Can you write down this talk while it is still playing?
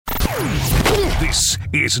This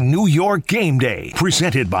is New York Game Day,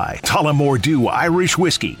 presented by Tullamore Dew Irish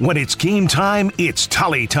Whiskey. When it's game time, it's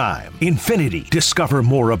Tully time. Infiniti. Discover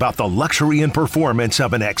more about the luxury and performance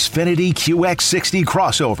of an Xfinity QX60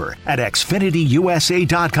 crossover at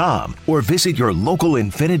XfinityUSA.com or visit your local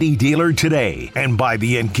Infiniti dealer today. And by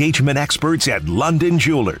the engagement experts at London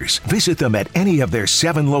Jewelers. Visit them at any of their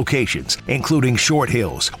 7 locations, including Short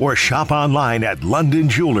Hills, or shop online at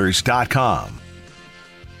LondonJewelers.com.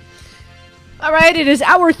 All right, it is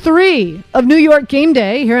hour 3 of New York Game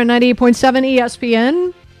Day here on 98.7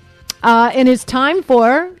 ESPN. And it's time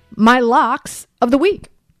for my locks of the week.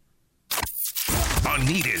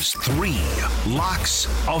 Anita's 3 locks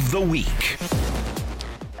of the week.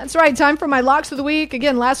 That's right, time for my locks of the week.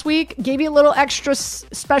 Again, last week, gave you a little extra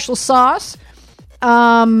special sauce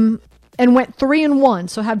and went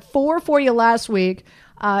 3-1. So had 4 for you last week.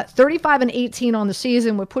 35-18 on the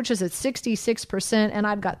season, which puts us at 66%, and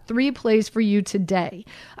I've got 3 plays for you today.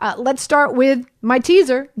 Let's start with my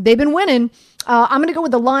teaser. They've been winning. I'm going to go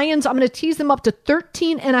with the Lions. I'm going to tease them up to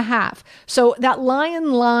 13.5. So that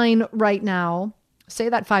Lion line right now, say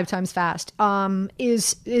that 5 times fast,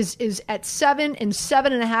 is at 7 and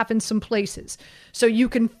 7.5 in some places. So you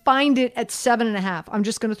can find it at 7.5. I'm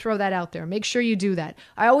just going to throw that out there. Make sure you do that.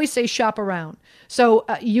 I always say shop around. So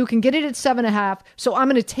you can get it at 7.5. So I'm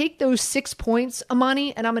going to take those 6 points,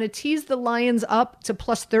 Amani, and I'm going to tease the Lions up to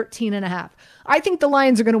plus 13.5. I think the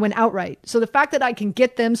Lions are going to win outright. So the fact that I can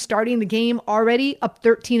get them starting the game already up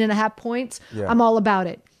 13.5 points, I'm all about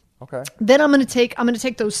it. Okay. Then I'm going to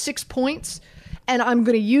take those 6 points, and I'm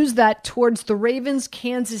going to use that towards the Ravens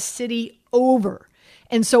Kansas City over.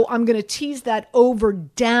 And so I'm going to tease that over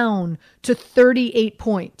down to 38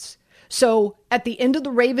 points. So at the end of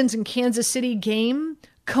the Ravens and Kansas City game,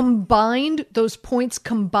 combined, those points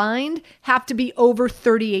combined have to be over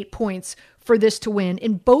 38 points for this to win.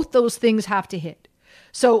 And both those things have to hit.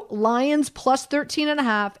 So Lions plus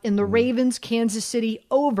 13.5 and the Ravens Kansas City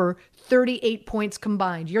over 38 points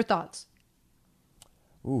combined. Your thoughts?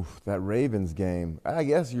 Oof, that Ravens game. I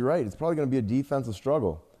guess you're right. It's probably going to be a defensive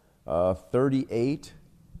struggle. 38.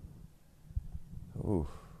 Ooh,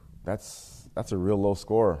 that's a real low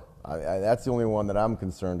score. That's the only one that I'm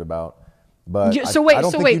concerned about. But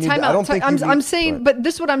wait, time out. I'm saying, but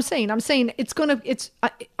this is what I'm saying. I'm saying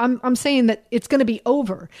I'm saying that it's gonna be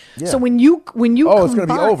over. Yeah. So when you it's gonna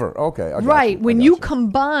be over. Okay, right. When you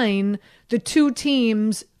combine the 2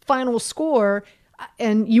 teams' final score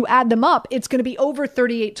and you add them up, it's going to be over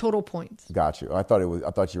 38 total points. Got you. I thought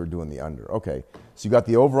you were doing the under. Okay. So you got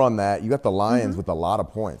the over on that. You got the Lions with a lot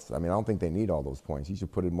of points. I mean, I don't think they need all those points. You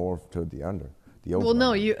should put it more to the under. The over. Well,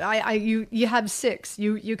 no, you have 6.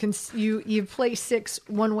 You play 6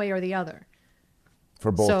 one way or the other.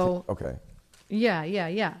 For both. So, okay.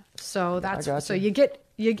 Yeah. So that's so you get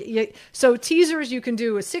so teasers. You can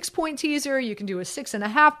do a 6-point teaser. You can do a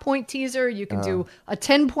 6.5-point teaser. You can do a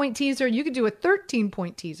 10-point teaser. You can do a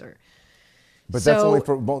 13-point teaser. But that's only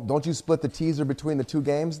for. Don't you split the teaser between the 2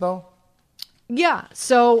 games though? Yeah.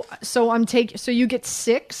 So you get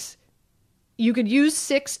 6. You could use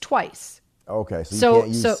 6 twice. Okay. So you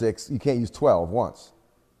can't use 6. You can't use 12 once.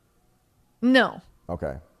 No.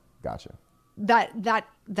 Okay. Gotcha.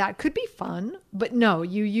 That could be fun, but no,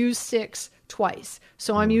 you use 6 twice.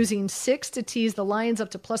 So I'm using 6 to tease the Lions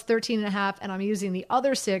up to plus 13.5, and I'm using the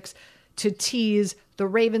other 6 to tease the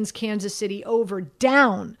Ravens Kansas City over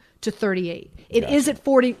down to 38. It is at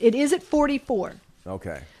 40. It is at 44.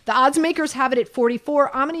 Okay. The odds makers have it at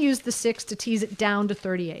 44. I'm going to use the 6 to tease it down to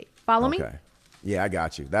 38. Follow me? Okay. Yeah, I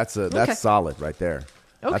got you. That's solid right there.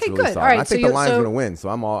 Okay, That's really good. Solid. All right, I think the Lions are going to win, so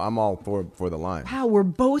I'm all for the Lions. Wow, we're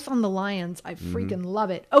both on the Lions. I freaking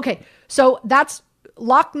love it. Okay, so that's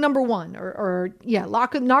lock number 1,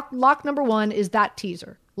 lock number 1 is that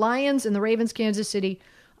teaser. Lions and the Ravens, Kansas City,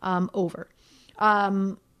 over.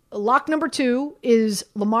 Lock number 2 is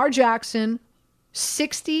Lamar Jackson,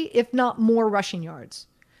 60, if not more, rushing yards.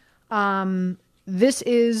 This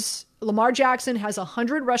is Lamar Jackson has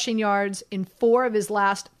 100 rushing yards in 4 of his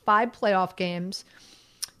last 5 playoff games.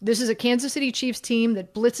 This is a Kansas City Chiefs team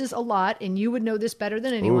that blitzes a lot, and you would know this better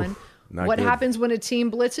than anyone. What happens when a team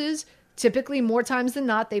blitzes? Typically, more times than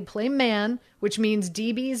not, they play man, which means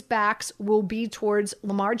DB's backs will be towards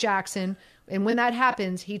Lamar Jackson. And when that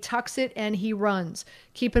happens, he tucks it and he runs.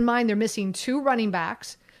 Keep in mind, they're missing 2 running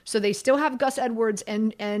backs. So they still have Gus Edwards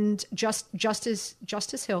and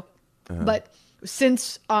Justice Hill. But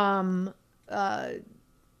since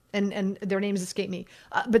and their names escape me.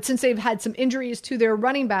 But since they've had some injuries to their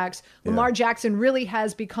running backs, Lamar Jackson really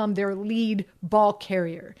has become their lead ball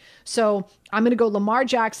carrier. So I'm going to go Lamar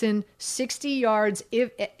Jackson, 60 yards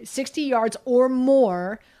or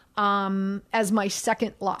more. as my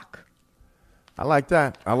second lock. I like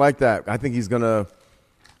that. I think he's gonna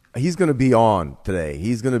be on today.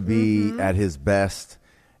 He's gonna be at his best,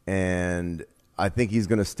 and I think he's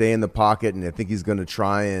gonna stay in the pocket, and I think he's gonna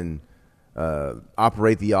try and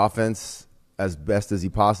operate the offense as best as he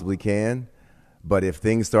possibly can. But if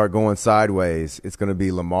things start going sideways, it's gonna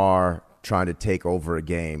be Lamar trying to take over a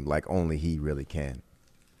game like only he really can.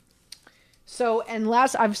 So, and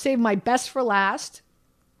last, I've saved my best for last,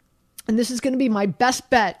 and this is going to be my best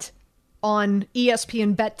bet on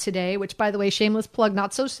ESPN Bet today, which, by the way, shameless plug,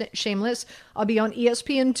 not so shameless. I'll be on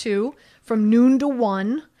ESPN2 from noon to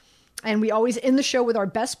 1, and we always end the show with our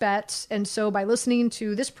best bets. And so by listening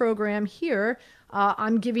to this program here,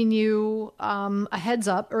 I'm giving you a heads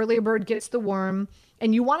up. Earlier bird gets the worm.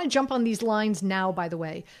 And you want to jump on these lines now, by the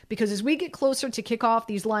way, because as we get closer to kickoff,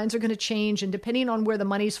 these lines are going to change. And depending on where the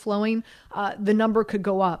money's flowing, the number could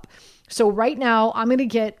go up. So right now, I'm going to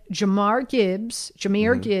get Jahmyr Gibbs,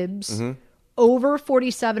 over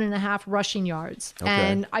 47.5 rushing yards. Okay.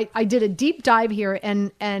 And I did a deep dive here,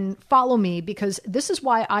 and follow me, because this is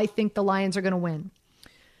why I think the Lions are going to win.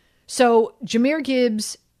 So Jahmyr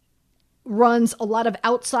Gibbs runs a lot of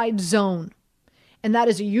outside zone. And that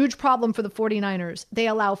is a huge problem for the 49ers. They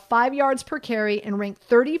allow 5 yards per carry and rank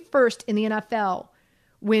 31st in the NFL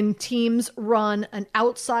when teams run an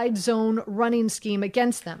outside zone running scheme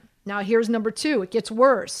against them. Now, here's number 2. It gets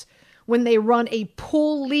worse when they run a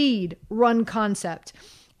pull lead run concept.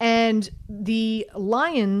 And the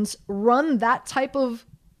Lions run that type of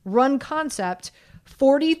run concept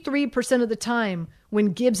 43% of the time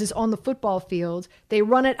when Gibbs is on the football field. They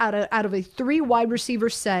run it out of a 3 wide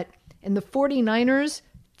receiver set. And the 49ers,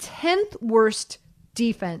 10th worst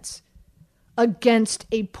defense against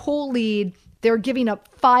a pull lead. They're giving up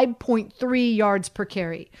 5.3 yards per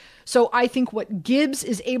carry. So I think what Gibbs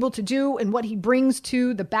is able to do and what he brings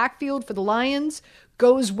to the backfield for the Lions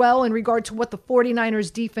goes well in regard to what the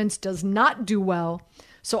 49ers defense does not do well.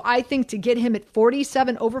 So I think to get him at over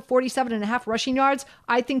 47.5 rushing yards,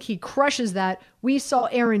 I think he crushes that. We saw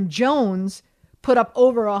Aaron Jones put up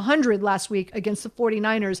over 100 last week against the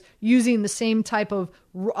 49ers using the same type of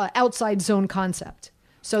outside zone concept.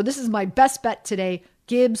 So this is my best bet today.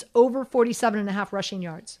 Gibbs over 47.5 rushing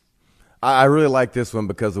yards. I really like this one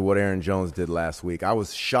because of what Aaron Jones did last week. I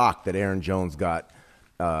was shocked that Aaron Jones got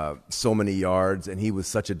so many yards, and he was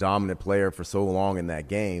such a dominant player for so long in that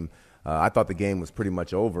game. I thought the game was pretty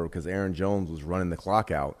much over because Aaron Jones was running the clock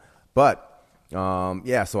out. But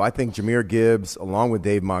so I think Jahmyr Gibbs, along with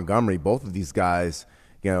Dave Montgomery, both of these guys,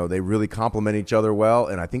 they really complement each other well,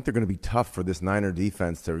 and I think they're going to be tough for this Niner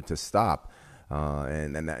defense to stop.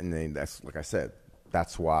 And that's, like I said,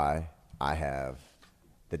 that's why I have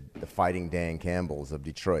the Fighting Dan Campbells of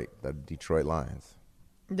Detroit, the Detroit Lions.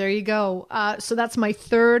 There you go. So that's my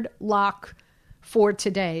third lock for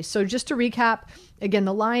today. So just to recap, again,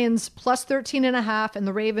 the Lions plus 13.5 and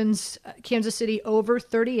the Ravens, Kansas City over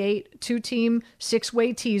 38, 2-team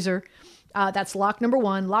 6-way teaser. That's lock number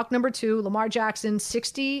 1. Lock number 2, Lamar Jackson,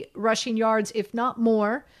 60 rushing yards, if not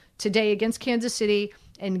more, today against Kansas City,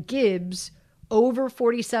 and Gibbs over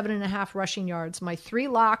 47.5 rushing yards. My 3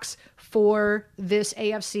 locks for this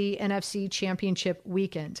AFC NFC championship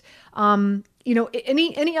weekend.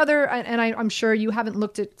 Any other, and I'm sure you haven't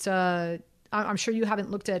looked at, the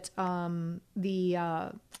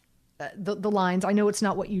lines. I know it's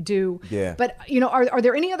not what you do. Yeah. But are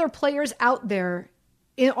there any other players out there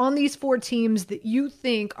on these 4 teams that you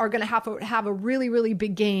think are going to have a really, really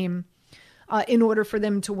big game in order for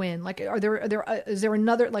them to win? Like, is there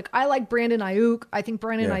another? Like, I like Brandon Ayuk. I think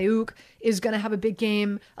Brandon Ayuk is going to have a big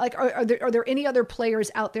game. Like, are there any other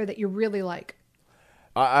players out there that you really like?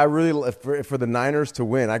 I really, for the Niners to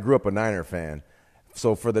win, I grew up a Niner fan.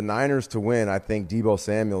 So for the Niners to win, I think Deebo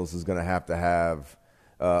Samuels is going to have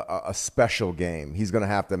a special game. He's going to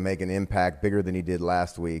have to make an impact bigger than he did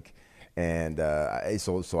last week. And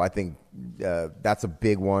so I think that's a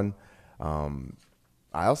big one.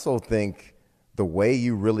 I also think the way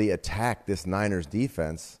you really attack this Niners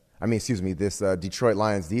defense, this Detroit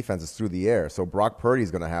Lions defense is through the air. So Brock Purdy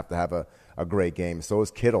is going to have a great game. So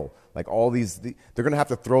is Kittle. Like they're going to have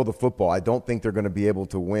to throw the football. I don't think they're going to be able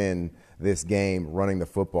to win this game running the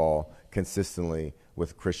football consistently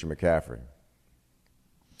with Christian McCaffrey.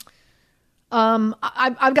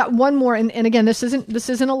 I've got one more, and again, this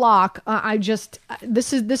isn't a lock. I think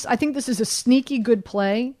this is a sneaky good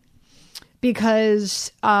play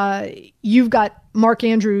because you've got Mark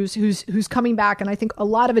Andrews who's coming back, and I think a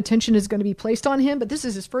lot of attention is going to be placed on him. But this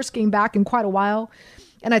is his first game back in quite a while,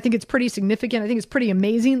 and I think it's pretty significant. I think it's pretty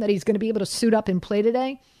amazing that he's going to be able to suit up and play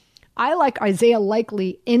today. I like Isaiah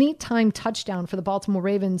Likely anytime touchdown for the Baltimore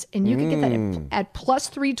Ravens, and you can get that at plus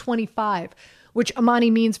 325, which, Amani,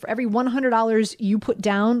 means for every $100 you put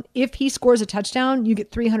down, if he scores a touchdown, you get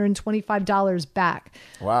 $325 back.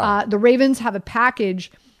 Wow. The Ravens have a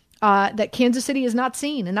package that Kansas City has not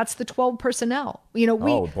seen, and that's the 12 personnel.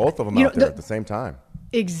 Both of them out there at the same time.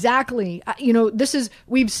 Exactly.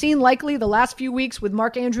 We've seen Likely the last few weeks with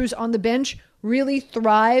Mark Andrews on the bench really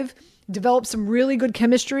thrive, develop some really good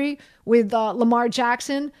chemistry with Lamar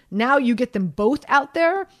Jackson. Now you get them both out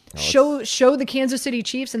there, show the Kansas City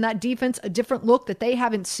Chiefs and that defense a different look that they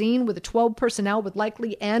haven't seen with the 12 personnel with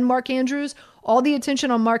Likely and Mark Andrews. All the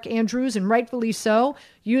attention on Mark Andrews, and rightfully so.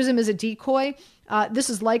 Use him as a decoy. This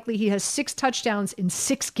is Likely. He has 6 touchdowns in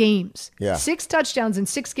 6 games. Yeah. 6 touchdowns in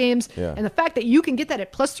 6 games. Yeah. And the fact that you can get that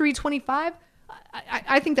at plus 325,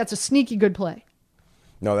 I think that's a sneaky good play.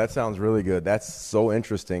 No, that sounds really good. That's so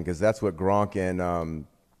interesting because that's what Gronk and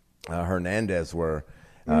Hernandez were.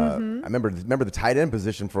 I remember the tight end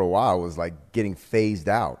position for a while was like getting phased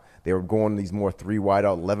out. They were going these more 3 wide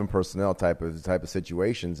out, 11 personnel type of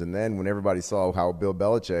situations. And then when everybody saw how Bill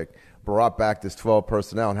Belichick brought back this 12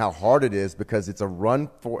 personnel and how hard it is because it's a run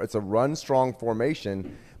strong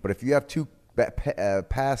formation. But if you have 2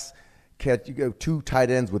 pass catch, you go 2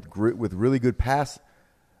 tight ends with really good pass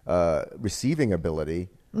receiving ability,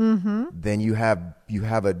 then you have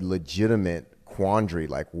a legitimate quandary.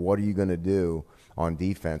 Like, what are you going to do on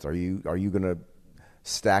defense? Are you going to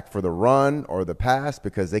stack for the run or the pass?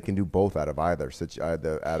 Because they can do both out of either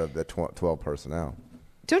out of the 12 personnel.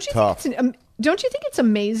 Don't you think it's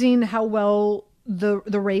amazing how well the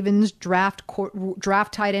Ravens draft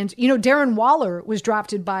tight ends? Darren Waller was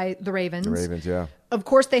drafted by the Ravens. The Ravens, yeah. Of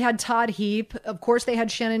course, they had Todd Heap. Of course, they had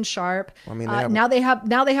Shannon Sharp. I mean, now they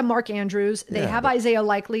have Mark Andrews. They have Isaiah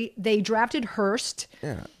Likely. They drafted Hurst.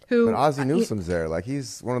 Yeah, but Ozzie Newsome's there. Like,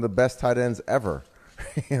 he's one of the best tight ends ever.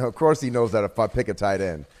 Of course, he knows that if I pick a tight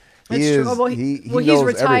end, he's retired,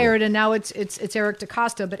 everything. and now it's Eric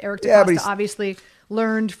DeCosta. But Eric DeCosta obviously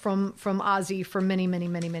learned from Ozzie for many, many,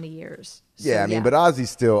 many, many years. So, but Ozzie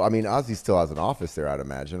still has an office there, I'd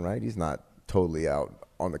imagine, right? He's not totally out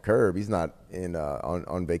on the curb. He's not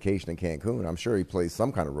on vacation in Cancun. I'm sure he plays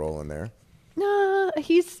some kind of role in there. No,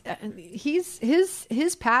 his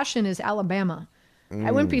passion is Alabama. I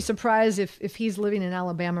wouldn't be surprised if he's living in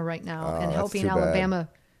Alabama right now and helping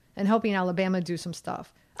Alabama do some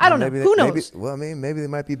stuff. I don't know. Who knows? Maybe they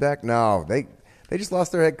might be back. No, they just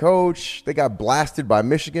lost their head coach. They got blasted by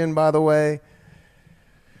Michigan, by the way.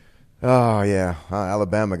 Oh, yeah.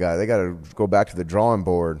 Alabama guy. They got to go back to the drawing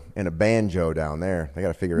board and a banjo down there. They got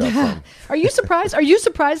to figure out something. Are you surprised? Are you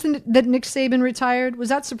surprised that Nick Saban retired? Was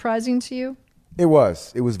that surprising to you? It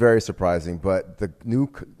was. It was very surprising. But the new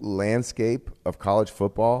landscape of college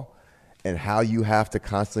football and how you have to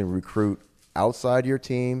constantly recruit outside your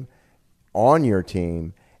team, on your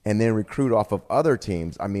team, and then recruit off of other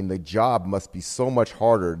teams. I mean, the job must be so much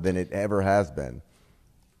harder than it ever has been.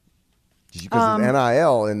 Because of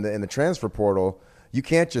NIL in the transfer portal, you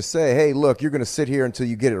can't just say, hey, look, you're going to sit here until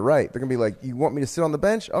you get it right. They're going to be like, you want me to sit on the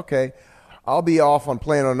bench? Okay. I'll be off on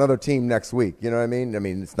playing on another team next week. You know what I mean? I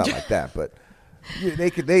mean, it's not like that, but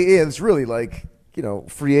it's really like,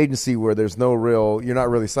 free agency where there's you're not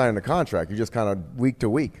really signing a contract. You're just kind of week to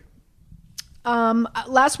week.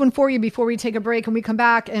 Last one for you before we take a break, and we come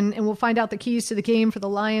back and we'll find out the keys to the game for the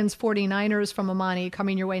Lions 49ers from Amani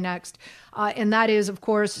coming your way next. And that is, of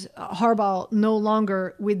course, Harbaugh no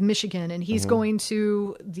longer with Michigan, and he's going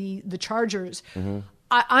to the Chargers.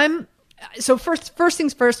 So first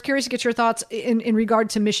things first, curious to get your thoughts in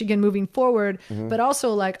regard to Michigan moving forward, but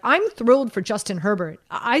also I'm thrilled for Justin Herbert.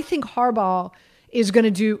 I think Harbaugh is going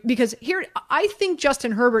to do, because here, I think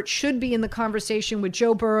Justin Herbert should be in the conversation with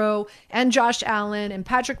Joe Burrow and Josh Allen and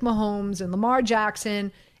Patrick Mahomes and Lamar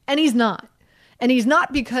Jackson, and he's not. And he's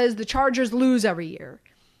not because the Chargers lose every year.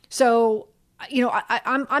 So,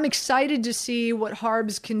 I'm excited to see what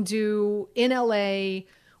Harbs can do in LA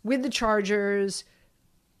with the Chargers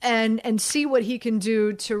and see what he can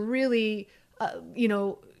do to really,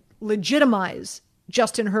 legitimize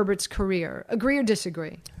Justin Herbert's career. Agree or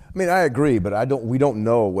disagree? I mean, I agree, but we don't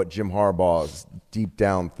know what Jim Harbaugh's deep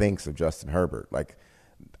down thinks of Justin Herbert. Like,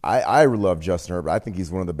 I love Justin Herbert. I think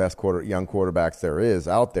he's one of the best young quarterbacks there is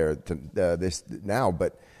out there now.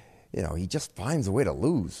 But he just finds a way to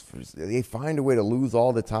lose. They find a way to lose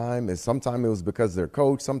all the time. And sometimes it was because of their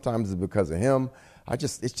coach. Sometimes it's because of him.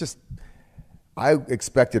 I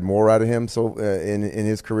expected more out of him in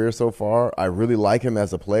his career so far. I really like him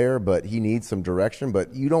as a player, but he needs some direction.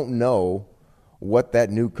 But you don't know what that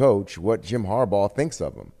new coach, what Jim Harbaugh thinks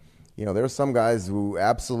of him. There are some guys who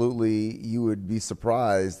absolutely you would be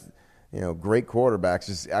surprised great quarterbacks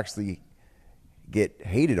just actually get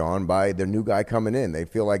hated on by their new guy coming in. They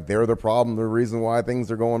feel like they're the problem, the reason why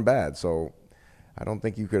things are going bad. So I don't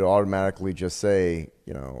think you could automatically just say,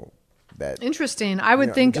 that. Interesting. I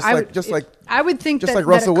would think just I like that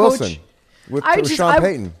Russell a coach, Wilson with Sean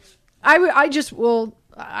Payton. I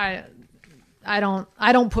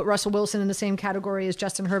don't put Russell Wilson in the same category as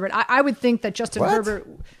Justin Herbert. I would think that Justin Herbert.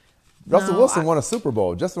 Russell Wilson won a Super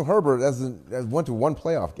Bowl. Justin Herbert has went to one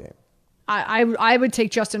playoff game. I would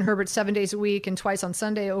take Justin Herbert 7 days a week and twice on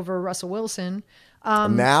Sunday over Russell Wilson.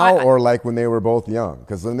 Or like when they were both young?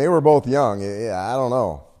 Because when they were both young, I don't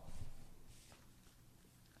know.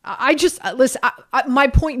 Listen. My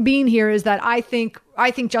point being here is that I think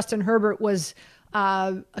Justin Herbert was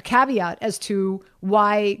a caveat as to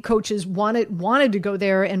why coaches wanted to go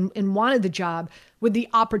there and wanted the job, with the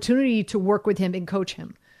opportunity to work with him and coach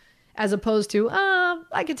him, as opposed to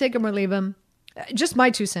I could take him or leave him. Just my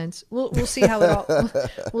 2 cents. We'll see how it all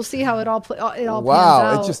pans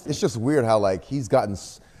out. It's just weird how he's gotten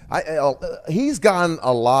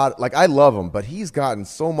a lot. I love him, but he's gotten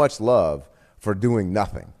so much love for doing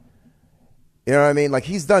nothing. You know what I mean?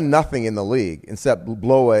 He's done nothing in the league except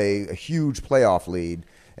blow a huge playoff lead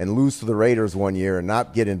and lose to the Raiders one year and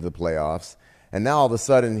not get into the playoffs. And now all of a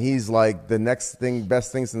sudden he's the next thing,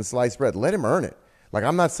 best thing since sliced bread. Let him earn it.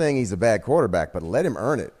 I'm not saying he's a bad quarterback, but let him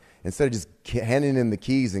earn it. Instead of just handing him the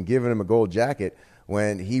keys and giving him a gold jacket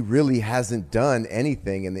when he really hasn't done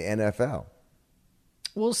anything in the NFL.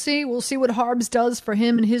 We'll see. We'll see what Harbs does for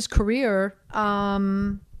him in his career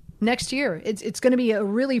next year. It's going to be a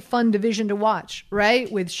really fun division to watch,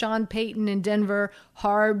 right? With Sean Payton in Denver,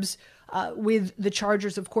 Harbs with the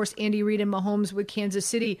Chargers, of course, Andy Reid and Mahomes with Kansas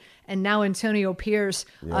City, and now Antonio Pierce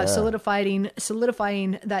solidifying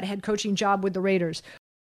that head coaching job with the Raiders.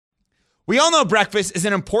 We all know breakfast is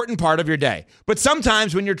an important part of your day, but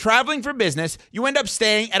sometimes when you're traveling for business, you end up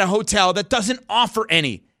staying at a hotel that doesn't offer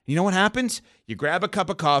any. You know what happens? You grab a cup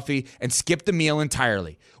of coffee and skip the meal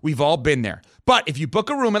entirely. We've all been there. But if you book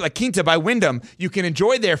a room at La Quinta by Wyndham, you can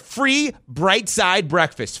enjoy their free Bright Side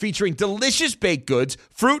breakfast featuring delicious baked goods,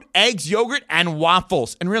 fruit, eggs, yogurt, and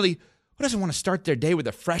waffles. And really, who doesn't want to start their day with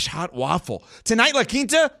a fresh hot waffle? Tonight, La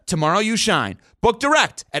Quinta, tomorrow you shine. Book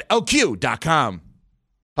direct at lq.com.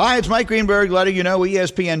 Hi, it's Mike Greenberg letting you know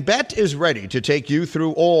ESPN Bet is ready to take you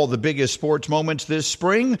through all the biggest sports moments this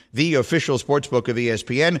spring. The official sportsbook of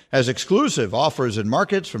ESPN has exclusive offers and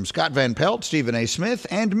markets from Scott Van Pelt, Stephen A. Smith,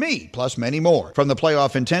 and me, plus many more. From the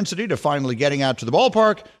playoff intensity to finally getting out to the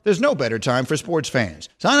ballpark, there's no better time for sports fans.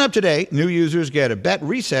 Sign up today. New users get a bet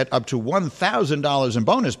reset up to $1,000 in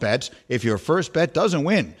bonus bets if your first bet doesn't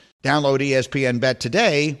win. Download ESPN Bet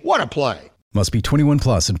today. What a play. Must be 21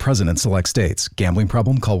 plus and present in select states. Gambling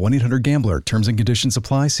problem? Call 1-800-GAMBLER. Terms and conditions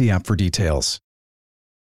apply. See app for details.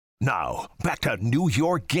 Now, back to New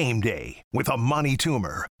York Game Day with Amani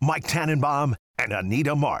Toomer, Mike Tannenbaum, and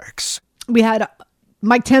Anita Marks. We had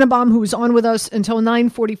Mike Tannenbaum, who was on with us until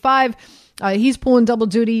 9:45. He's pulling double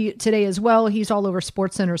duty today as well. He's all over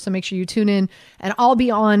SportsCenter, so make sure you tune in. And I'll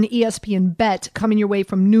be on ESPN Bet coming your way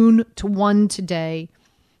from noon to 1 today.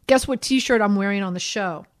 Guess what T-shirt I'm wearing on the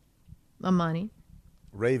show? Amani.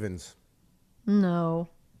 Ravens. No.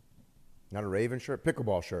 Not a Raven shirt?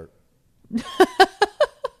 Pickleball shirt.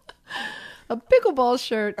 A pickleball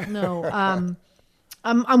shirt? No.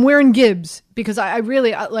 I'm wearing Gibbs because I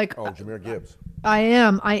really like. Oh, Jahmyr Gibbs. I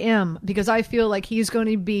am because I feel like he's going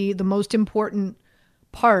to be the most important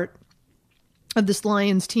part of this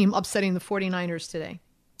Lions team upsetting the 49ers today.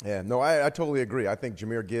 Yeah, no, I totally agree. I think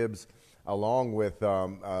Jahmyr Gibbs, along with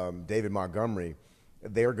David Montgomery,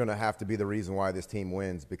 they're going to have to be the reason why this team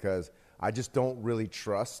wins, because I just don't really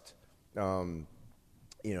trust, I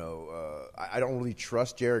don't really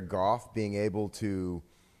trust Jared Goff being able to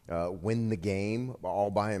win the game all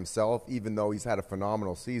by himself, even though he's had a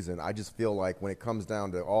phenomenal season. I just feel like when it comes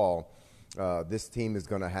down to all, this team is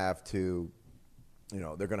going to have to,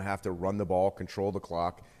 they're going to have to run the ball, control the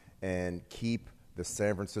clock, and keep the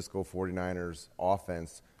San Francisco 49ers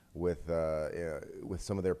offense with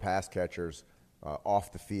some of their pass catchers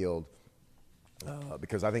off the field,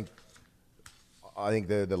 because I think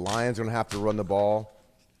the Lions are going to have to run the ball,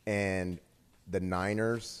 and the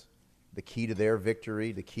Niners, the key to their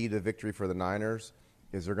victory, the key to victory for the Niners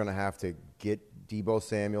is they're going to have to get Deebo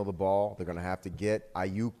Samuel the ball. They're going to have to get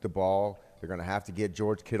Ayuk the ball. They're going to have to get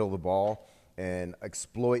George Kittle the ball and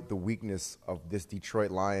exploit the weakness of this Detroit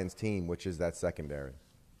Lions team, which is that secondary.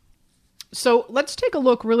 So let's take a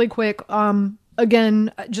look really quick.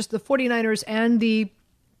 Again, just the 49ers and the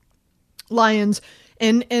Lions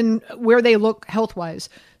and where they look health-wise.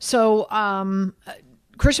 So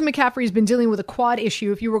Christian McCaffrey's been dealing with a quad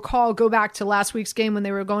issue. If you recall, go back to last week's game when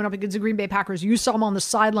they were going up against the Green Bay Packers. You saw him on the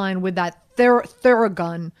sideline with that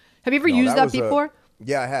Theragun. Have you ever used that before?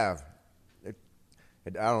 Yeah, I have.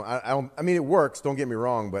 I mean, it works. Don't get me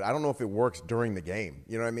wrong, but I don't know if it works during the game.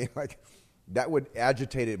 You know what I mean? Like, that would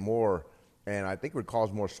agitate it more, and I think it would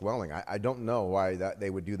cause more swelling. I don't know why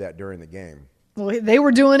they would do that during the game. Well, they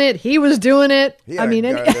were doing it. He was doing it. They had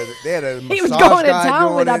a he was going to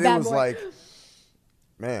town with that bad boy. It was like,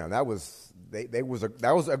 man, that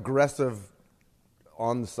was aggressive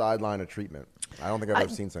on the sideline of treatment. I don't think I've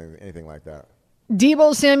ever seen anything like that.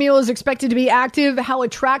 Deebo Samuel is expected to be active. How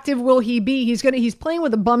attractive will he be? He's playing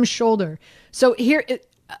with a bum shoulder. So here,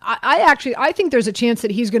 I think there's a chance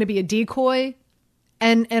that he's going to be a decoy,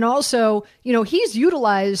 and also, he's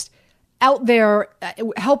utilized out there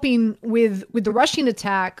helping with the rushing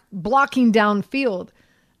attack, blocking downfield.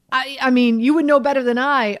 I mean, you would know better than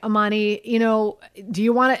I, Amani. Do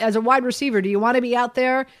you want to, as a wide receiver, do you want to be out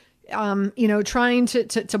there, trying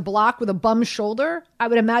to block with a bum shoulder? I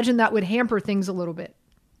would imagine that would hamper things a little bit.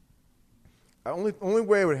 Only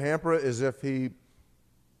way it would hamper it is if it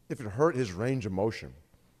hurt his range of motion.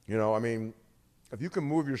 I mean, if you can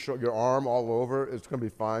move your arm all over, it's going to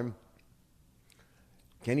be fine.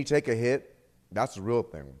 Can he take a hit? That's the real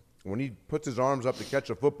thing. When he puts his arms up to catch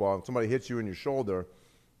a football and somebody hits you in your shoulder,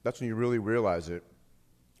 that's when you really realize it.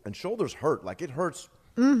 And shoulders hurt. Like, it hurts.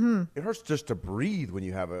 Mm-hmm. It hurts just to breathe when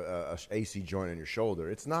you have a AC joint in your shoulder.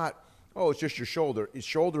 It's not, it's just your shoulder. Your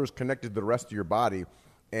shoulder is connected to the rest of your body,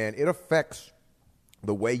 and it affects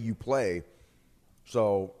the way you play.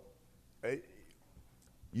 So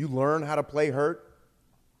you learn how to play hurt.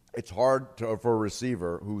 It's hard for a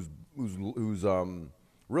receiver who's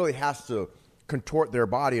really has to contort their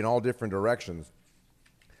body in all different directions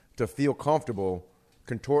to feel comfortable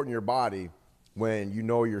contorting your body when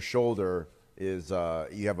your shoulder is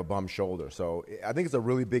you have a bum shoulder. So I think it's a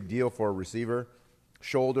really big deal for a receiver.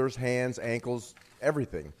 Shoulders, hands, ankles,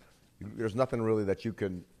 everything. There's nothing really that you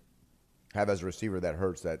can have as a receiver that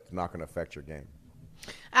hurts that's not going to affect your game.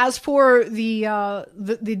 As for the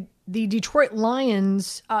Detroit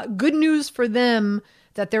Lions, good news for them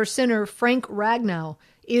that their center, Frank Ragnow,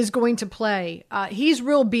 is going to play. He's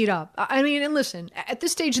real beat up. I mean, and listen, at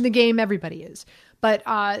this stage in the game, everybody is. But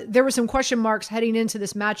there were some question marks heading into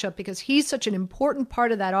this matchup because he's such an important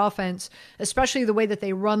part of that offense, especially the way that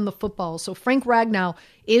they run the football. So Frank Ragnow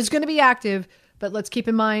is going to be active, but let's keep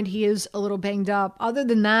in mind he is a little banged up. Other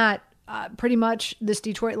than that, pretty much this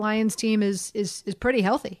Detroit Lions team is pretty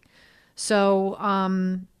healthy. So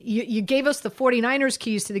you gave us the 49ers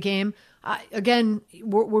keys to the game. Again,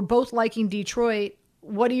 we're both liking Detroit.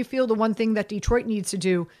 What do you feel the one thing that Detroit needs to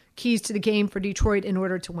do, keys to the game for Detroit in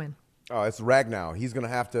order to win? Oh, it's Ragnow. He's going to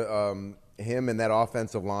have to, him and that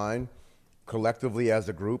offensive line, collectively as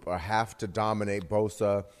a group, have to dominate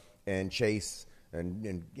Bosa and Chase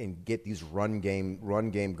and get these run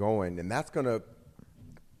game going. And that's going to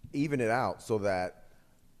even it out so that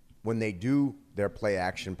when they do their play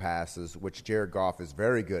action passes, which Jared Goff is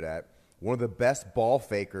very good at, one of the best ball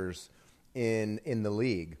fakers in the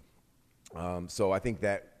league. So I think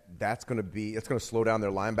that's going to slow down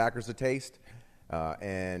their linebackers a taste.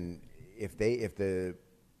 And if the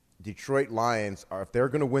Detroit Lions if they're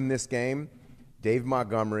going to win this game, Dave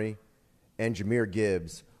Montgomery and Jahmyr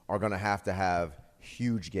Gibbs are going to have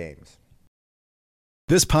huge games.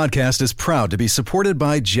 This podcast is proud to be supported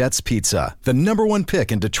by Jets Pizza, the #1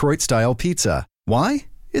 pick in Detroit-style pizza. Why?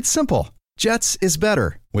 It's simple. Jets is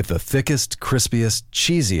better. With the thickest, crispiest,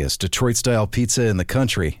 cheesiest Detroit-style pizza in the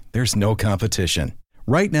country, there's no competition.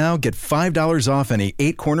 Right now, get $5 off any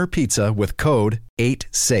 8-corner pizza with code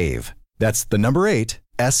 8SAVE. That's the number 8,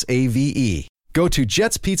 SAVE. Go to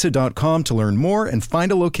jetspizza.com to learn more and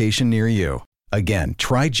find a location near you. Again,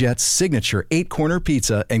 try Jet's signature 8-corner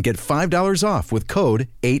pizza and get $5 off with code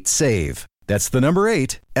 8SAVE. That's the number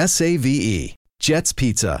 8, SAVE. Jet's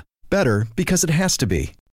Pizza. Better because it has to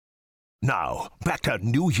be. Now, back to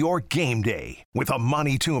New York Game Day with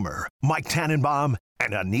Amani Toomer, Mike Tannenbaum,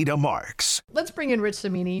 and Anita Marks. Let's bring in Rich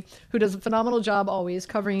Cimini, who does a phenomenal job always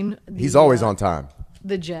covering He's always on time.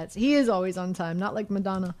 The Jets. He is always on time, not like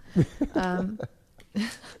Madonna.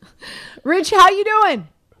 Rich, how you doing?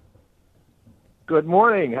 Good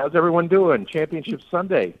morning. How's everyone doing? Championship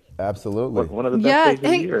Sunday. Absolutely. One of the best days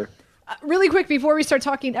of the year. Really quick, before we start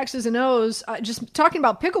talking X's and O's, just talking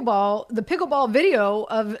about pickleball, the pickleball video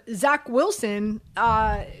of Zach Wilson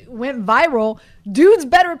went viral. Dude's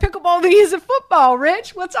better at pickleball than he is at football,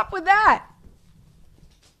 Rich. What's up with that?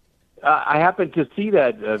 I happened to see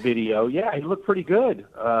that video. Yeah, he looked pretty good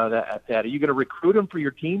at that. Are you going to recruit him for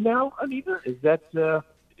your team now, Anita? Is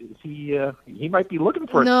he might be looking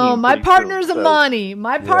for a No, team my pretty partner's soon, so.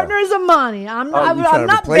 My partner is Amani. I'm you trying I'm to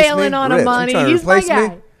not replace bailing me? on Rich, Amani. you trying to He's my replace me?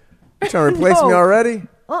 guy. You trying to replace me No. already?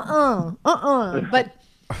 But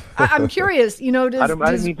I'm curious. You know, I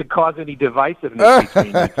didn't mean to cause any divisiveness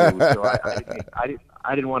between you two, so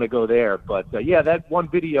I didn't want to go there. But yeah, that one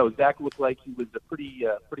video, Zach looked like he was a pretty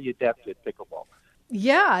adept at pickleball.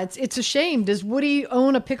 Yeah, it's a shame. Does Woody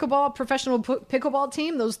own a professional pickleball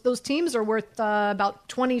team? Those teams are worth about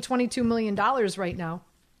 $22 million right now.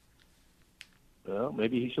 Well,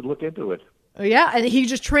 maybe he should look into it. Yeah, and he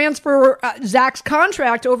just transfer Zach's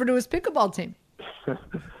contract over to his pickleball team.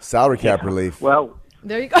 Salary cap relief. Well,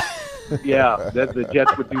 there you go. yeah, the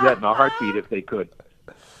Jets would do that in a heartbeat if they could.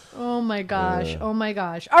 Oh my gosh! Oh my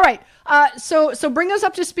gosh! All right, so bring us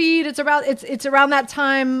up to speed. It's around that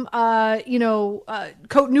time.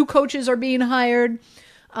 New coaches are being hired.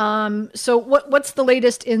 So what's the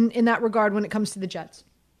latest in that regard when it comes to the Jets?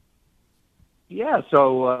 Yeah,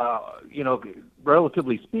 so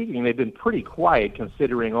relatively speaking, they've been pretty quiet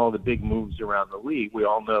considering all the big moves around the league. We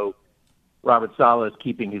all know Robert Saleh is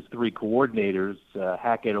keeping his three coordinators,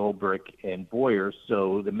 Hackett, Ulbrich, and Boyer.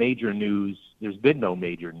 So the major news, there's been no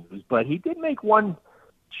major news, but he did make one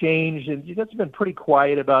change, and he's been pretty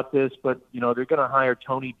quiet about this, but, they're going to hire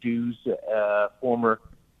Tony Dews, former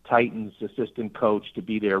Titans assistant coach, to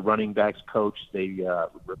be their running backs coach. They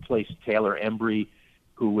replaced Taylor Embry,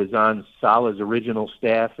 who was on Saleh's original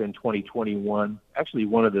staff in 2021, actually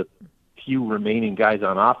one of the few remaining guys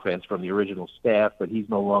on offense from the original staff, but he's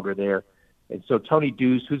no longer there. And so Tony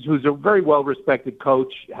Dews, who's a very well-respected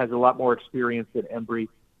coach, has a lot more experience than Embry.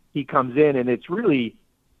 He comes in, and it's really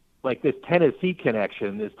like this Tennessee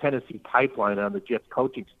connection, this Tennessee pipeline on the Jets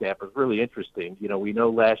coaching staff is really interesting. We know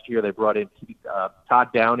last year they brought in Todd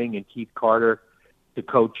Downing and Keith Carter to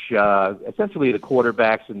coach essentially the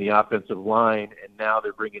quarterbacks and the offensive line, and now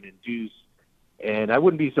they're bringing in Dews. And I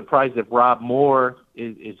wouldn't be surprised if Rob Moore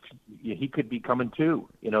he could be coming too.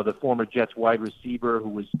 The former Jets wide receiver who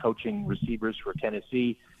was coaching receivers for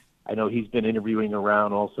Tennessee. I know he's been interviewing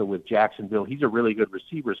around also with Jacksonville. He's a really good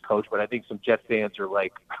receivers coach, but I think some Jet fans are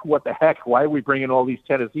like, what the heck? Why are we bringing all these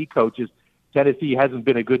Tennessee coaches? Tennessee hasn't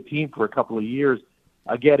been a good team for a couple of years.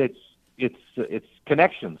 Again, it's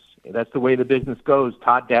connections. That's the way the business goes.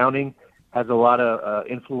 Todd Downing has a lot of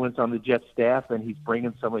influence on the Jets staff, and he's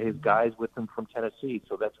bringing some of his guys with him from Tennessee.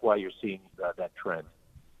 So that's why you're seeing that trend.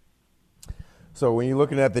 So when you're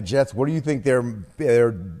looking at the Jets, what do you think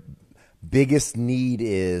their biggest need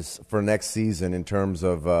is for next season in terms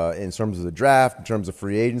of the draft, in terms of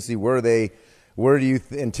free agency? Where do you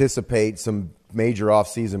anticipate some major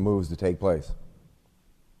offseason moves to take place?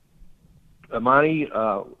 Amani,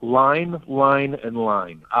 line, and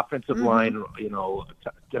line. Offensive line,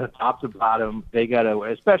 top to bottom, they got to,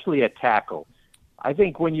 especially at tackle. I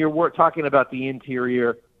think when you're talking about the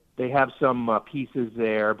interior, they have some pieces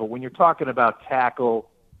there, but when you're talking about tackle,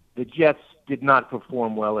 the Jets did not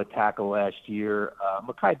perform well at tackle last year.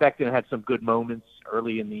 Mekhi Becton had some good moments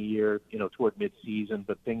early in the year, toward midseason,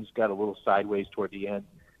 but things got a little sideways toward the end.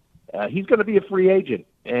 He's going to be a free agent.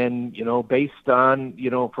 And, based on,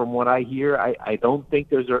 from what I hear, I don't think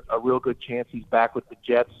there's a real good chance he's back with the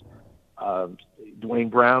Jets.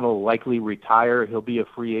 Dwayne Brown will likely retire. He'll be a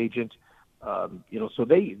free agent. So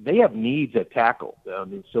they have needs at tackle.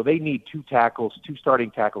 So they need two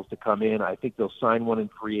starting tackles to come in. I think they'll sign one in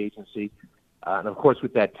free agency. And, of course,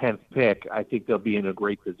 with that 10th pick, I think they'll be in a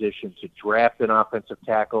great position to draft an offensive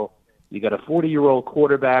tackle. You got a 40-year-old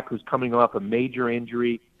quarterback who's coming off a major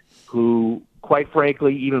injury, who, quite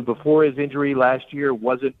frankly, even before his injury last year,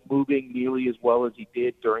 wasn't moving nearly as well as he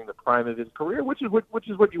did during the prime of his career, which is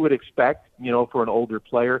what you would expect, for an older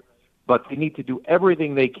player. But they need to do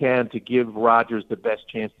everything they can to give Rodgers the best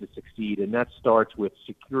chance to succeed, and that starts with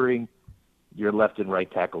securing your left and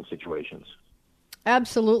right tackle situations.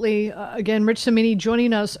 Absolutely. Again, Rich Cimini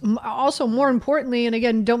joining us. Also, more importantly, and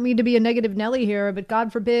again, don't mean to be a negative Nelly here, but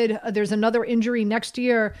God forbid there's another injury next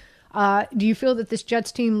year. Do you feel that this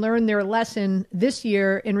Jets team learned their lesson this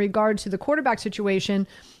year in regard to the quarterback situation?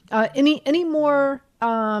 Any more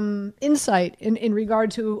insight in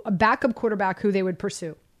regard to a backup quarterback who they would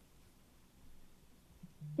pursue?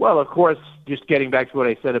 Well, of course, just getting back to what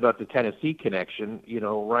I said about the Tennessee connection,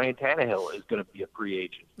 Ryan Tannehill is going to be a free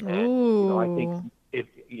agent. And, I think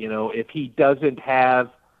if he doesn't have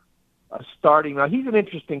a starting, now he's an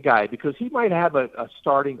interesting guy because he might have a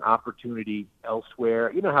starting opportunity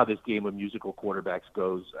elsewhere. You know how this game of musical quarterbacks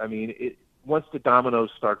goes. I mean, once the dominoes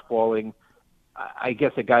start falling, I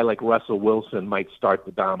guess a guy like Russell Wilson might start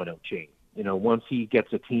the domino chain. Once he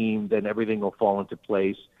gets a team, then everything will fall into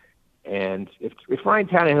place. And if Ryan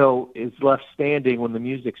Tannehill is left standing when the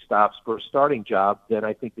music stops for a starting job, then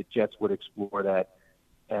I think the Jets would explore that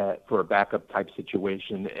for a backup type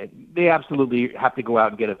situation. And they absolutely have to go out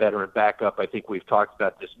and get a veteran backup. I think we've talked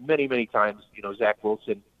about this many, many times. Zach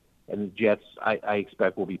Wilson and the Jets, I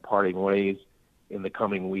expect, will be parting ways in the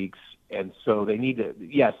coming weeks. And so they need to,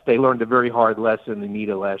 yes, they learned a very hard lesson in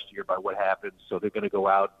Nita last year by what happened. So they're going to go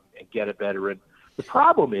out and get a veteran. The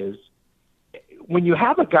problem is, when you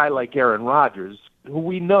have a guy like Aaron Rodgers, who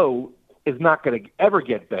we know is not going to ever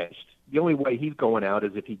get benched, the only way he's going out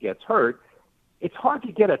is if he gets hurt. It's hard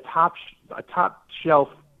to get a top shelf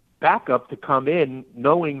backup to come in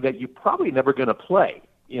knowing that you're probably never going to play,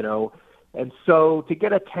 And so to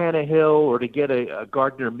get a Tannehill or to get a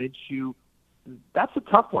Gardner Minshew, that's a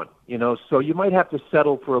tough one, So you might have to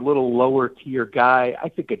settle for a little lower tier guy. I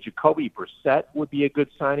think a Jacoby Brissett would be a good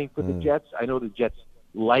signing for the Jets. I know the Jets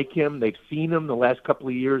like him. They've seen him the last couple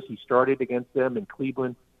of years. He started against them in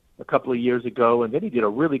Cleveland a couple of years ago, and then he did a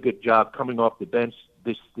really good job coming off the bench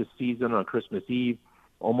this season on Christmas Eve.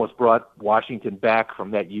 Almost brought Washington back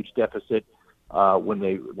from that huge deficit when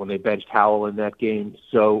they benched Howell in that game.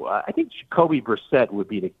 So I think Jacoby Brissett would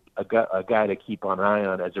be a guy to keep an eye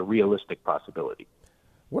on as a realistic possibility.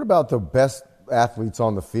 What about the best athletes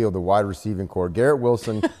on the field, the wide receiving core? Garrett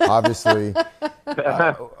Wilson, obviously.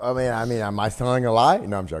 I mean, am I telling a lie?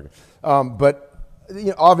 No, I'm joking. But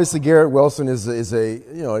obviously, Garrett Wilson is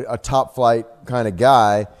a top flight kind of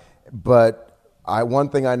guy. But one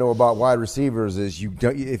thing I know about wide receivers is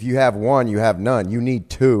if you have one, you have none. You need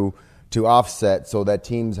two to offset so that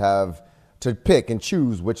teams have to pick and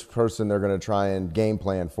choose which person they're going to try and game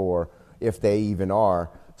plan for, if they even are.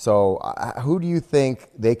 So who do you think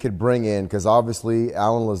they could bring in? Because obviously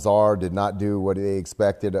Alan Lazard did not do what they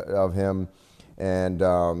expected of him. And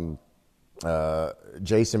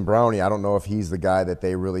Jason Browney, I don't know if he's the guy that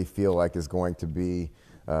they really feel like is going to be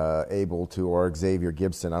able to, or Xavier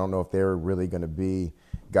Gibson. I don't know if they're really going to be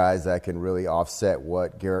guys that can really offset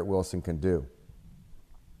what Garrett Wilson can do.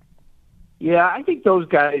 Yeah, I think those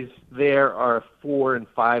guys there are 4 and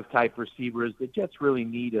 5 type receivers. The Jets really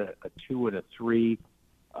need a 2 and a 3.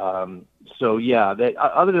 So yeah,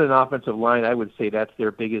 other than offensive line, I would say that's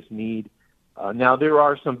their biggest need. Now there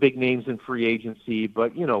are some big names in free agency,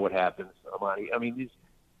 but you know what happens, Amani. I mean, these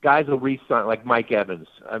guys will re-sign, like Mike Evans.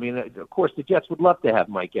 I mean, of course, the Jets would love to have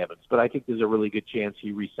Mike Evans, but I think there's a really good chance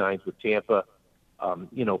he re-signs with Tampa.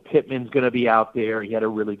 Pittman's going to be out there. He had a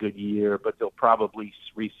really good year, but they'll probably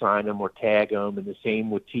re-sign him or tag him, and the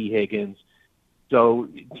same with T. Higgins. So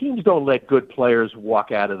teams don't let good players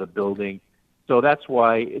walk out of the building. So that's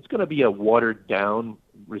why it's going to be a watered-down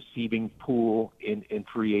receiving pool in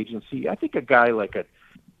free agency. I think a guy like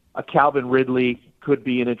a Calvin Ridley could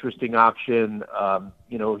be an interesting option.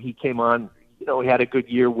 He came on, he had a good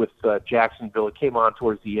year with Jacksonville. It came on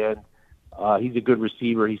towards the end. He's a good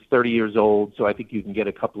receiver. He's 30 years old, so I think you can get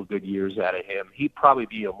a couple of good years out of him. He'd probably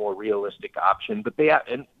be a more realistic option. But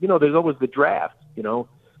there's always the draft.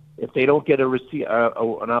 If they don't get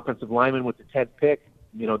an offensive lineman with the 10th pick,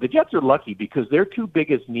 the Jets are lucky because their two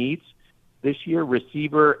biggest needs this year,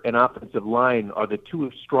 receiver and offensive line, are the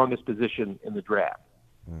two strongest positions in the draft.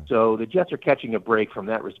 So the Jets are catching a break from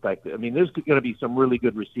that respect. I mean, there's going to be some really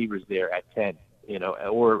good receivers there at 10.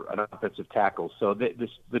 Or an offensive tackle. So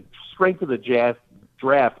the strength of the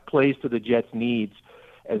draft plays to the Jets' needs.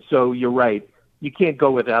 And so you're right. You can't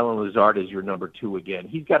go with Alan Lazard as your number 2 again.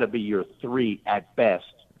 He's got to be your 3 at best,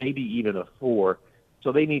 maybe even a 4.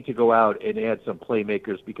 So they need to go out and add some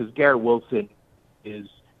playmakers because Garrett Wilson is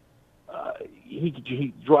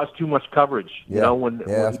he draws too much coverage. When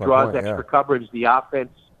he draws extra coverage, the offense,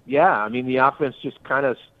 the offense just kind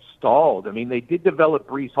of stalled. I mean, they did develop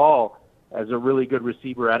Breece Hall as a really good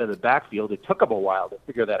receiver out of the backfield. It took them a while to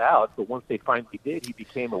figure that out, but once they finally did, he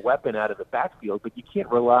became a weapon out of the backfield. But you can't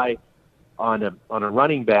rely on a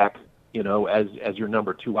running back, as your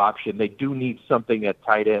number 2 option. They do need something at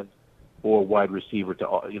tight end or wide receiver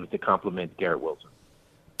to complement Garrett Wilson.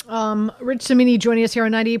 Rich Cimini joining us here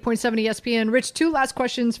on 98.7 ESPN. Rich, 2 last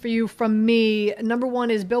questions for you from me. Number 1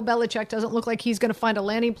 is Bill Belichick doesn't look like he's going to find a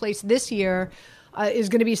landing place this year. Is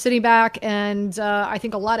going to be sitting back, and I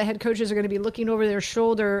think a lot of head coaches are going to be looking over their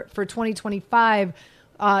shoulder for 2025.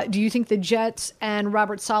 Do you think the Jets and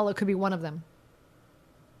Robert Saleh could be one of them?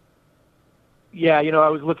 Yeah, I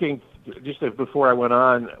was looking, just before I went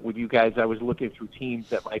on with you guys, I was looking through teams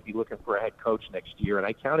that might be looking for a head coach next year, and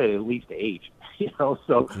I counted at least 8.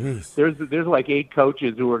 So there's like 8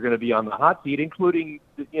 coaches who are going to be on the hot seat, including,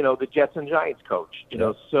 the Jets and Giants coach,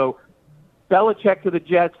 So Belichick to the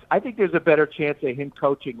Jets, I think there's a better chance of him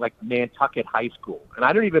coaching like Nantucket High School. And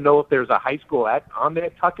I don't even know if there's a high school on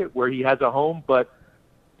Nantucket where he has a home, but,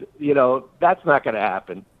 that's not going to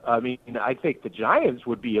happen. I mean, I think the Giants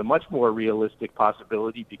would be a much more realistic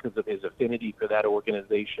possibility because of his affinity for that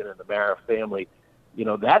organization and the Mara family.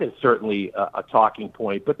 That is certainly a talking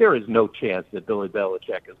point, but there is no chance that Billy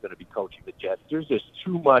Belichick is going to be coaching the Jets. There's just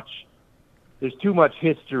too much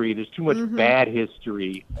history. There's too much bad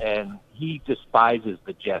history, and he despises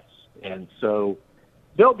the Jets. And so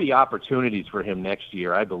there'll be opportunities for him next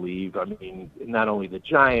year, I believe. I mean, not only the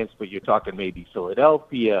Giants, but you're talking maybe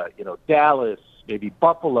Philadelphia, Dallas, maybe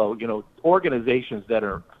Buffalo, organizations that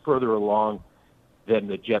are further along than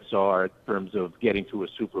the Jets are in terms of getting to a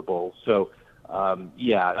Super Bowl. So, I've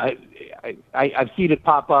seen it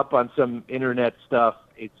pop up on some internet stuff.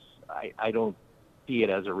 I don't see it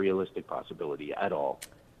as a realistic possibility at all.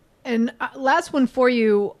 And last one for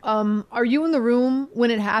you. Are you in the room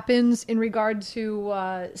when it happens in regard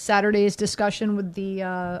to Saturday's discussion with the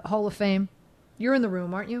Hall of Fame? You're in the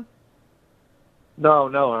room, aren't you? No,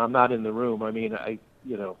 I'm not in the room. I mean, I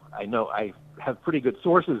know I have pretty good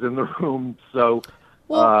sources in the room, so.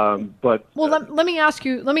 Let me ask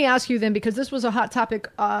you then, because this was a hot topic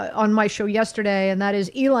on my show yesterday, and that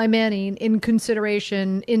is Eli Manning in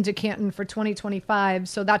consideration into Canton for 2025.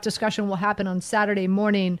 So that discussion will happen on Saturday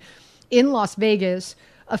morning in Las Vegas.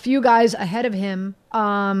 A few guys ahead of him,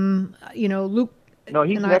 Luke. No,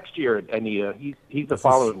 he's next year, Anita. He's the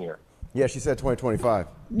following year. Yeah, she said 2025.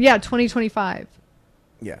 Yeah, 2025.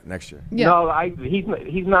 Yeah, next year. Yeah. No,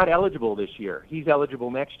 he's not eligible this year. He's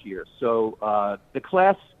eligible next year. So the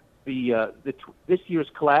class, this year's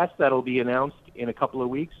class that'll be announced in a couple of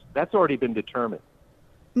weeks, that's already been determined.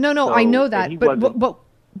 No, so, I know that,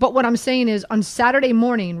 but what I'm saying is on Saturday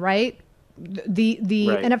morning, right? The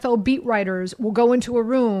right. NFL beat writers will go into a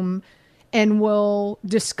room and will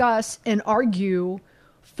discuss and argue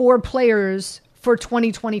for players for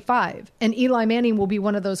 2025, and Eli Manning will be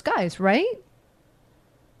one of those guys, right?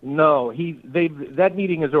 No, that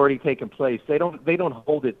meeting has already taken place. They don't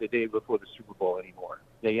hold it the day before the Super Bowl anymore.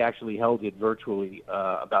 They actually held it virtually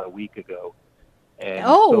about a week ago. And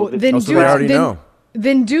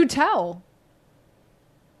then do tell.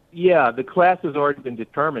 Yeah, the class has already been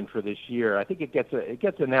determined for this year. I think it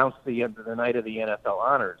gets announced the night of the NFL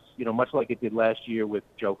honors. Much like it did last year with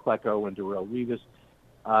Joe Klecko and Darrelle Revis.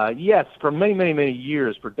 Yes, for many, many, many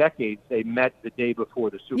years, for decades, they met the day before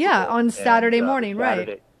the Super Bowl. Yeah, on Saturday morning,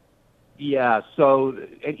 right. Yeah, so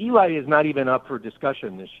and Eli is not even up for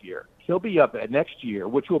discussion this year. He'll be up next year,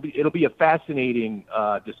 it'll be a fascinating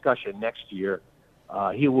discussion next year.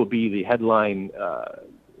 He will be the headline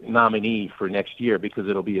nominee for next year because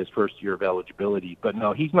it'll be his first year of eligibility. But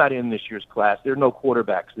no, he's not in this year's class. There are no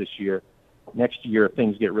quarterbacks this year. Next year,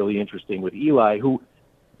 things get really interesting with Eli, who,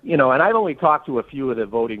 and I've only talked to a few of the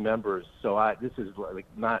voting members, so this is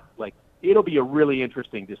it'll be a really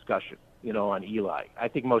interesting discussion, on Eli. I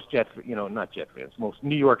think most most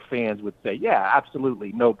New York fans would say, yeah,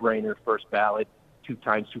 absolutely, no-brainer, first ballot,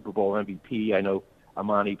 two-time Super Bowl MVP. I know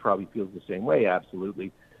Amani probably feels the same way,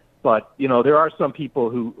 absolutely. But, there are some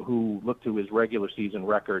people who look to his regular season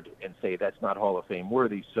record and say that's not Hall of Fame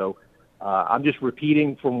worthy. So I'm just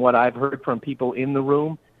repeating from what I've heard from people in the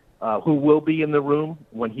room, who will be in the room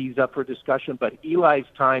when he's up for discussion. But Eli's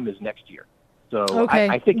time is next year. So okay.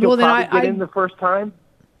 I think he'll probably get in the first time.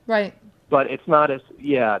 Right. But it's not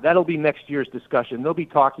that'll be next year's discussion. They'll be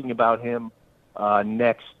talking about him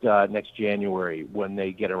next January when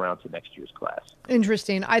they get around to next year's class.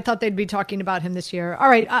 Interesting. I thought they'd be talking about him this year. All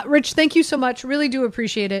right, Rich, thank you so much. Really do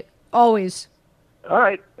appreciate it. Always. All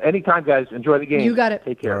right. Anytime, guys. Enjoy the game. You got it.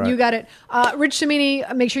 Take care. Right. You got it. Rich Cimini,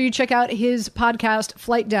 make sure you check out his podcast,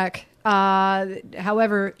 Flight Deck,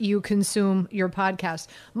 however you consume your podcast.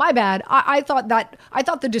 My bad. I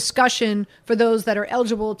thought the discussion for those that are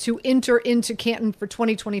eligible to enter into Canton for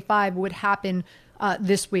 2025 would happen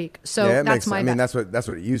this week. So that's my bad. I mean, that's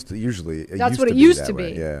what it used to usually. That's what it used to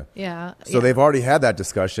be. Yeah. Yeah. So they've already had that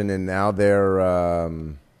discussion, and now they're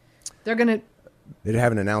gonna. They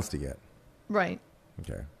haven't announced it yet. Right.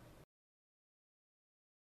 Okay.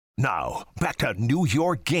 Now, back to New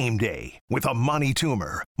York Game Day with Amani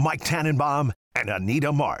Toomer, Mike Tannenbaum, and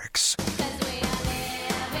Anita Marks.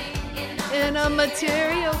 In a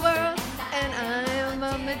material world, and I am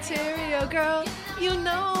a material girl. You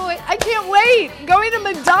know it. I can't wait. Going to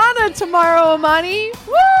Madonna tomorrow, Amani.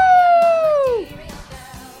 Woo!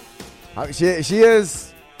 She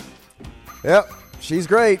is. Yep. She's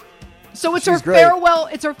great. So it's her farewell.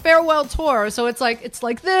 It's her farewell tour. So it's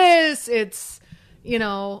like this. It's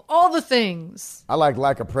all the things. I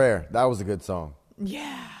like a Prayer. That was a good song.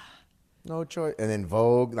 Yeah. No choice. And then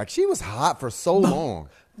Vogue. Like, she was hot for so long.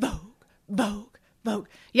 Vogue.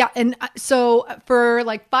 Yeah, and so for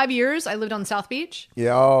like 5 years, I lived on South Beach.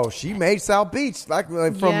 Yeah, she made South Beach. Like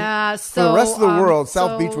from Yeah, for the rest of the world, so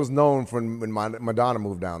South Beach was known for when Madonna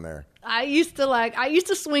moved down there. I used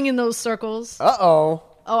to swing in those circles. Uh-oh.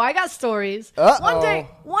 Oh, I got stories. Uh-oh. One day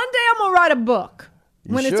I'm gonna write a book.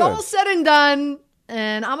 When it's all said and done,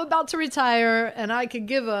 and I'm about to retire, and I could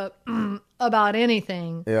give a about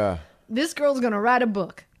anything. Yeah. This girl's gonna write a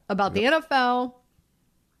book about the NFL.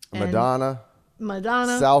 Madonna.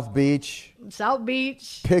 South Beach.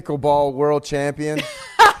 Pickleball world champion.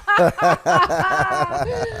 I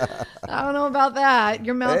don't know about that.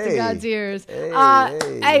 Your mouth to God's ears.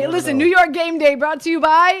 Hey, listen, New York Game Day brought to you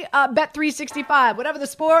by Bet365. Whatever the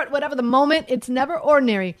sport, whatever the moment, it's never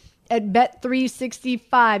ordinary at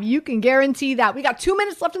Bet365. You can guarantee that. We got 2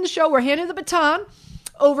 minutes left in the show. We're handing the baton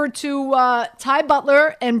over to Ty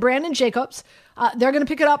Butler and Brandon Jacobs. They're going to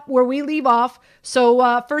pick it up where we leave off.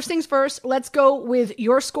 So first things first, let's go with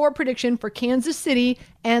your score prediction for Kansas City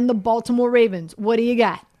and the Baltimore Ravens. What do you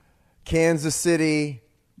got? Kansas City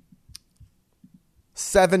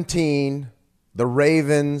 17, the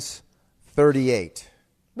Ravens 38.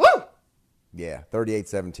 Woo! Yeah,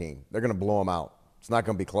 38-17. They're going to blow them out. It's not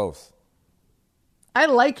going to be close. I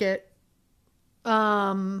like it.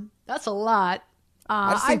 That's a lot.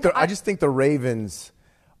 I just think the Ravens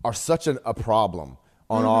are such a problem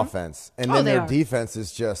on offense, and then their defense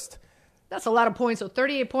is just. That's a lot of points. So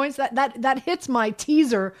 38 points. That hits my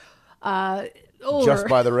teaser. Just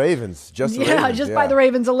by the Ravens. By the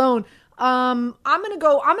Ravens alone. I'm gonna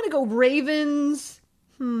go Ravens.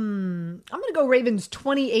 I'm gonna go Ravens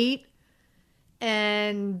 28,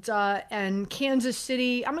 and Kansas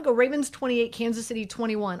City. I'm gonna go Ravens 28, Kansas City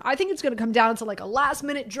 21. I think it's gonna come down to like a last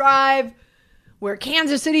minute drive where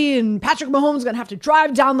Kansas City and Patrick Mahomes are going to have to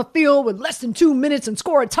drive down the field with less than 2 minutes and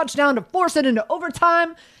score a touchdown to force it into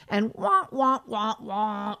overtime. And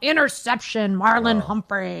interception, Marlon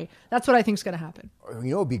Humphrey. That's what I think is going to happen. You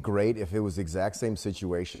know, it would be great if it was the exact same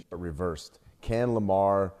situation but reversed. Can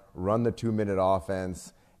Lamar run the 2-minute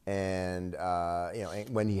offense and,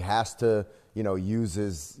 when he has to, use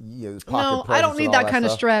his pocket presence. I don't need that kind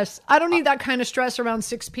of stress. I don't need that kind of stress around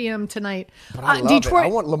 6 p.m. tonight. But I love Detroit. It.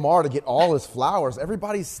 I want Lamar to get all his flowers.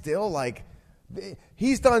 Everybody's still like,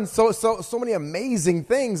 he's done so many amazing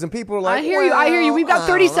things, and people are like, I hear you. We've got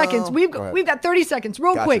 30 seconds. We've got 30 seconds.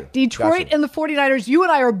 Real quick. Detroit and the 49ers. You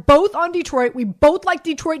and I are both on Detroit. We both like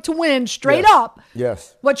Detroit to win straight up.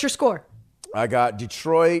 Yes. What's your score? I got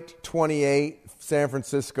Detroit 28, San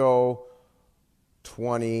Francisco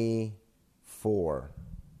 24.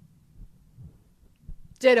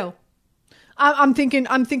 Ditto. I'm thinking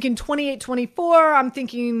 28-24. I'm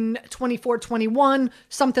thinking 24-21,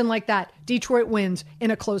 something like that. Detroit wins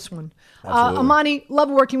in a close one. Amani,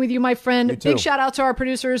 love working with you, my friend. Big shout out to our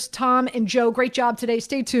producers, Tom and Joe. Great job today.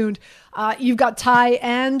 Stay tuned. You've got Ty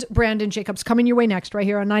and Brandon Jacobs coming your way next right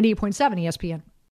here on 98.7 ESPN.